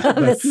work out.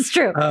 This is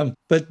true.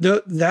 But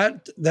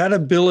that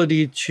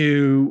ability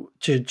to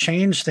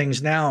change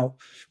things now,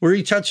 where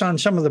you touch on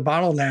some of the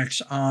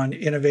bottlenecks on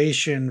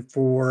innovation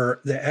for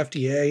the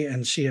FDA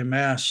and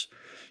CMS,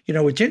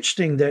 it's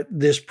interesting that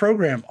this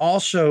program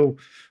also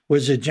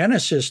was a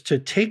genesis to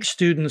take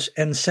students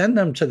and send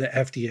them to the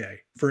FDA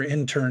for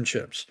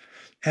internships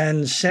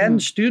and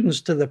send students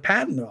to the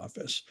patent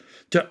office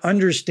to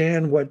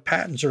understand what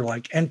patents are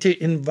like and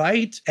to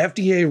invite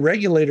FDA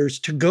regulators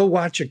to go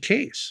watch a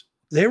case.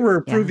 They were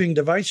approving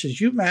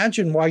devices. You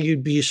imagine why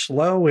you'd be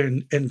slow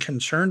and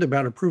concerned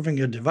about approving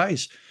a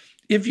device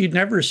if you'd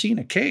never seen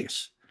a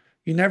case.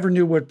 You never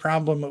knew what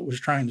problem it was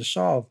trying to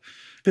solve.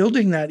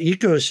 Building that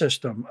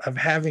ecosystem of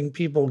having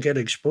people get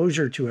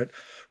exposure to it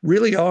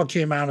really all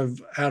came out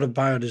of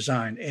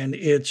biodesign, and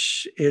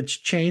it's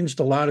changed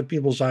a lot of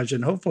people's lives,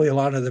 and hopefully a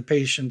lot of the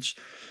patients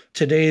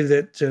today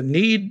that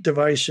need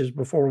devices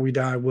before we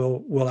die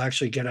will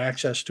actually get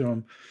access to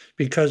them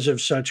because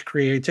of such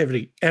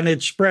creativity, and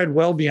it's spread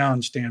well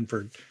beyond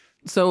Stanford.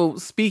 So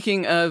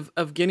speaking of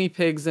guinea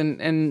pigs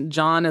and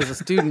John as a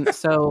student,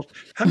 so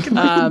how come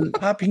I keep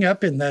popping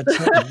up in that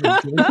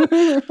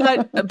sentence?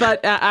 but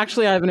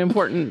actually I have an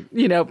important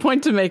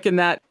point to make in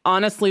that.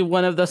 Honestly,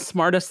 one of the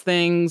smartest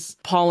things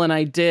Paul and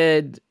I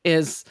did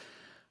is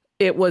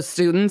it was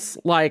students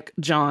like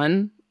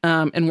John.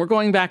 And we're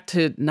going back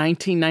to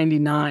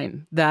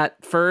 1999.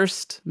 That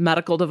first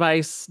medical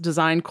device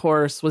design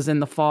course was in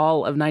the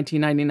fall of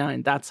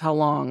 1999. That's how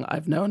long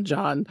I've known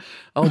John.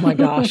 Oh my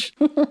gosh.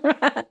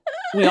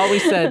 We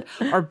always said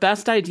our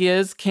best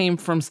ideas came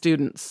from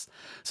students.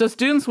 So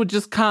students would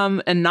just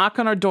come and knock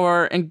on our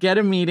door and get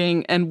a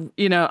meeting. And,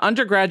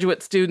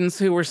 undergraduate students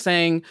who were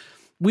saying,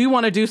 we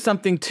want to do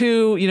something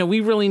too. We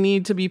really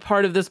need to be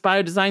part of this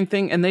biodesign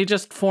thing. And they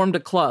just formed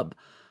a club.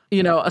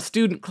 A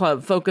student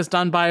club focused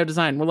on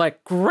biodesign. We're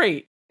like,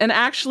 great. And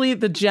actually,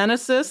 the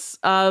genesis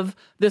of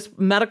this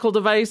medical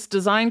device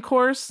design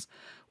course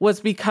was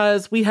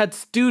because we had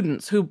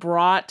students who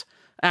brought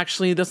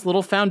actually this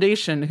little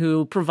foundation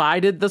who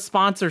provided the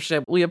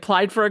sponsorship. We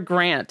applied for a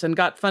grant and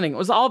got funding. It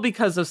was all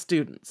because of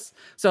students.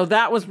 So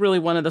that was really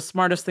one of the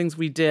smartest things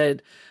we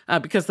did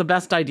because the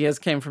best ideas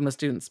came from the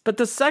students. But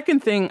the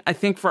second thing, I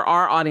think for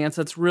our audience,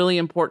 that's really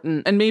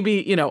important, and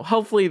maybe,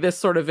 hopefully this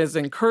sort of is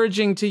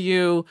encouraging to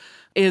you,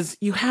 is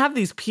you have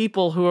these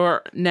people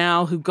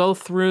who go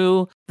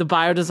through the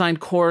biodesign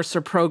course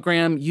or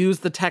program, use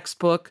the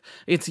textbook.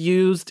 It's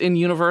used in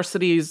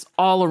universities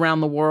all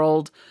around the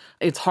world.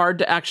 It's hard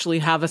to actually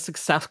have a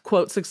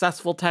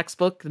successful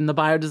textbook, and the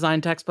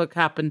biodesign textbook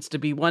happens to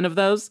be one of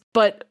those,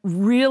 but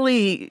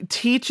really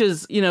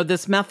teaches,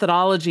 this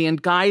methodology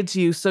and guides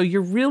you. So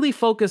you're really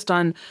focused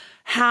on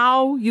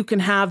how you can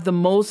have the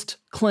most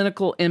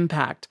clinical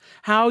impact,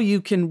 how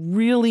you can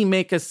really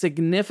make a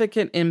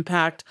significant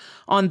impact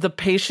on the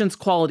patient's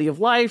quality of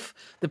life,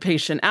 the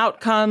patient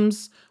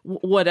outcomes,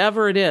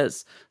 whatever it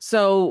is.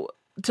 So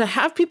to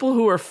have people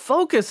who are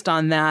focused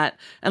on that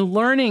and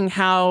learning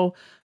how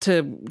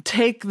to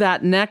take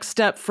that next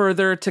step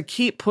further, to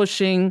keep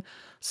pushing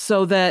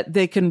so that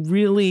they can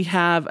really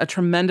have a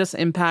tremendous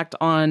impact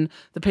on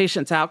the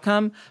patient's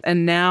outcome.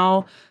 And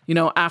now,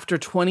 after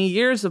 20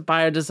 years of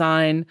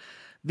biodesign,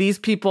 these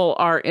people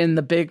are in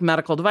the big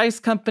medical device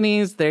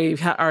companies. They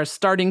are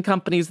starting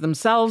companies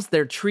themselves.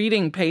 They're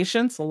treating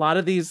patients. A lot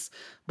of these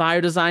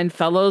biodesign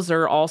fellows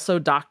are also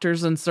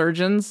doctors and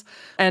surgeons.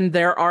 And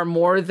there are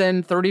more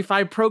than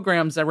 35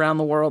 programs around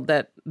the world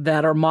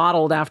that are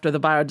modeled after the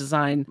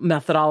biodesign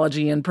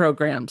methodology and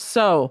programs.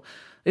 So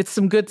it's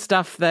some good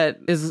stuff that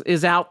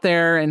is out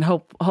there and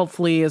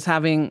hopefully is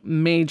having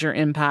major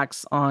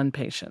impacts on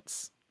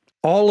patients.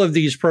 All of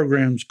these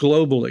programs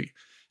globally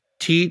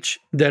teach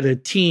that a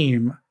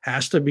team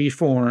has to be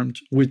formed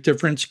with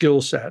different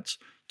skill sets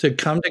to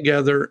come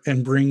together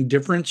and bring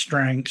different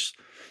strengths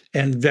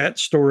and vet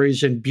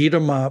stories and beat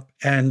them up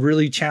and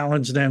really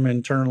challenge them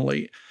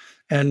internally.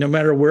 And no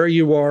matter where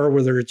you are,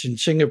 whether it's in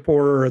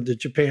Singapore or the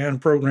Japan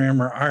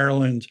program or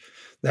Ireland,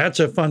 that's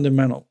a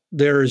fundamental.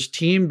 There is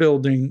team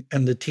building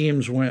and the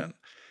teams win.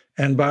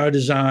 And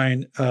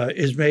biodesign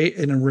is made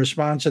in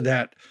response to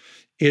that.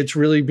 It's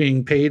really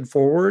being paid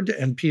forward,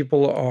 and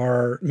people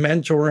are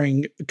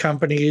mentoring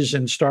companies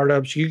and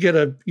startups. You get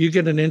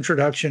an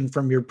introduction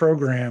from your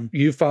program,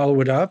 you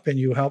follow it up, and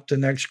you help the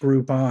next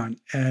group on.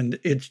 And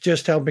it's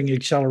just helping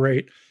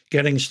accelerate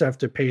getting stuff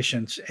to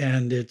patients.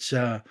 And it's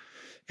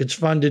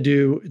fun to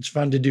do. It's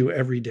fun to do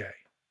every day.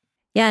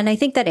 Yeah, and I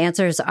think that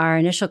answers our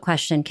initial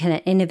question,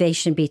 can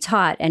innovation be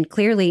taught? And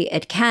clearly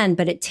it can,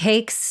 but it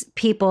takes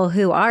people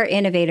who are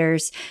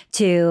innovators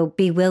to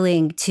be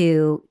willing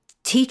to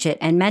teach it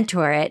and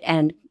mentor it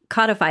and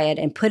codify it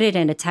and put it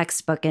in a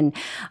textbook. And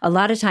a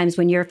lot of times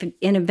when you're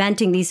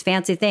inventing these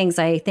fancy things,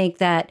 I think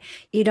that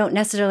you don't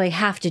necessarily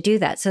have to do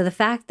that. So the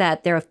fact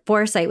that their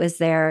foresight was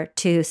there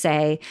to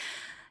say,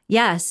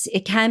 yes,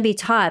 it can be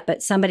taught,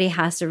 but somebody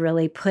has to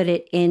really put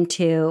it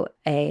into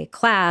a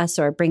class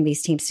or bring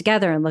these teams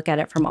together and look at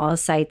it from all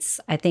sides.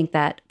 I think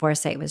that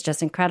foresight was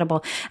just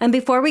incredible. And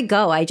before we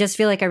go, I just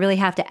feel like I really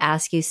have to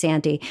ask you,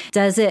 Sandy,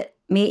 does it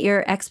meet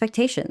your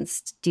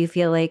expectations? Do you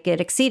feel like it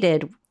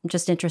exceeded? I'm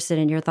just interested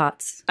in your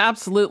thoughts.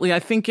 Absolutely. I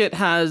think it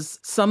has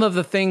some of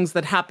the things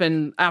that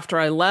happened after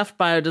I left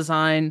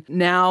Biodesign.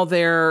 Now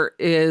there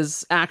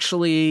is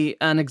actually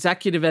an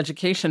executive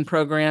education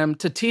program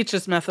to teach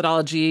this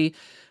methodology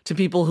to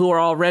people who are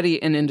already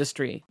in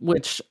industry,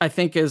 which I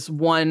think is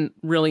one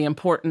really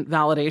important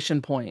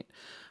validation point.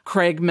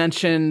 Craig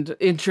mentioned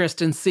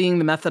interest in seeing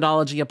the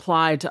methodology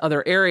applied to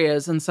other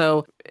areas. And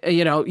so,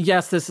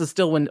 yes, this is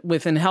still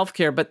within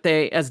healthcare, but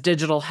as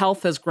digital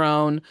health has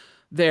grown,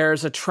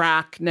 there's a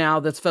track now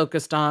that's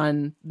focused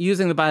on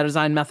using the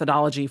Biodesign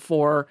methodology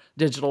for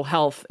digital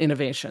health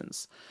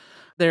innovations.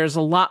 There's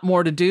a lot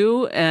more to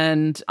do,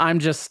 and I'm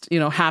just,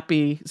 so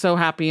happy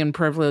and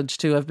privileged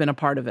to have been a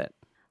part of it.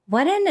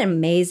 What an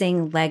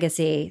amazing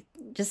legacy.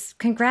 Just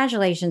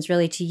congratulations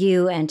really to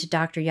you and to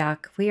Dr.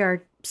 Yock. We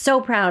are so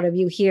proud of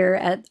you here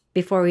at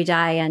Before We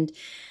Die. And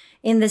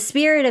in the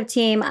spirit of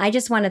team, I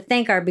just want to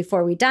thank our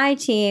Before We Die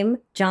team,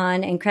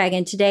 John and Craig,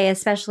 and today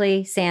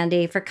especially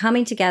Sandy, for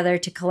coming together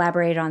to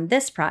collaborate on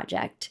this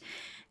project.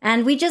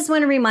 And we just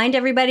want to remind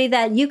everybody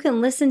that you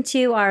can listen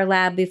to our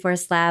Lab Before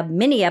Slab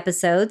mini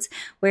episodes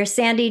where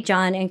Sandy,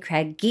 John, and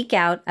Craig geek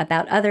out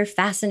about other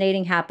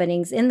fascinating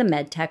happenings in the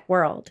medtech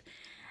world.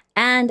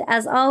 And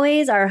as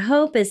always, our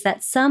hope is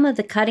that some of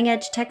the cutting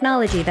edge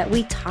technology that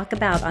we talk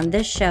about on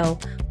this show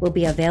will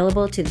be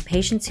available to the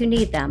patients who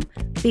need them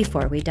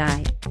before we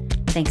die.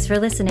 Thanks for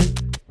listening.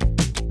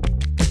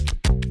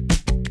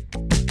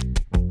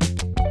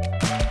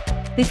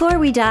 Before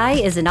We Die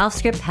is an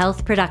Offscript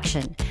Health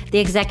production. The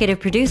executive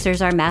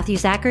producers are Matthew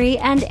Zachary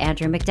and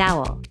Andrew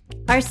McDowell.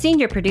 Our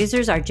senior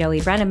producers are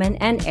Joey Brenneman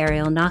and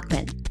Ariel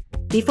Nachman.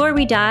 Before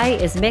We Die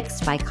is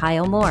mixed by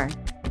Kyle Moore.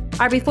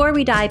 Our Before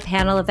We Die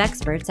panel of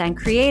experts and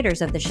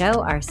creators of the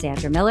show are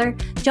Sandra Miller,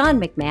 John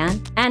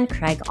McMahon, and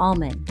Craig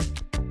Allman.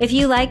 If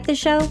you like the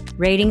show,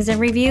 ratings and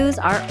reviews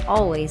are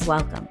always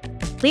welcome.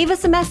 Leave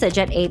us a message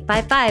at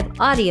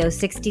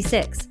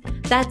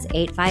 855-AUDIO-66. That's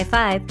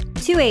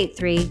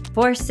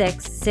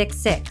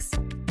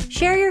 855-283-4666.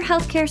 Share your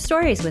healthcare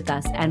stories with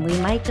us, and we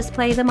might just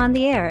play them on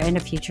the air in a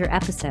future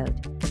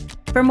episode.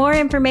 For more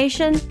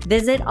information,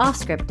 visit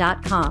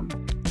offscript.com.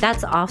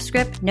 That's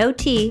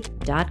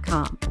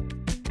offscript.com.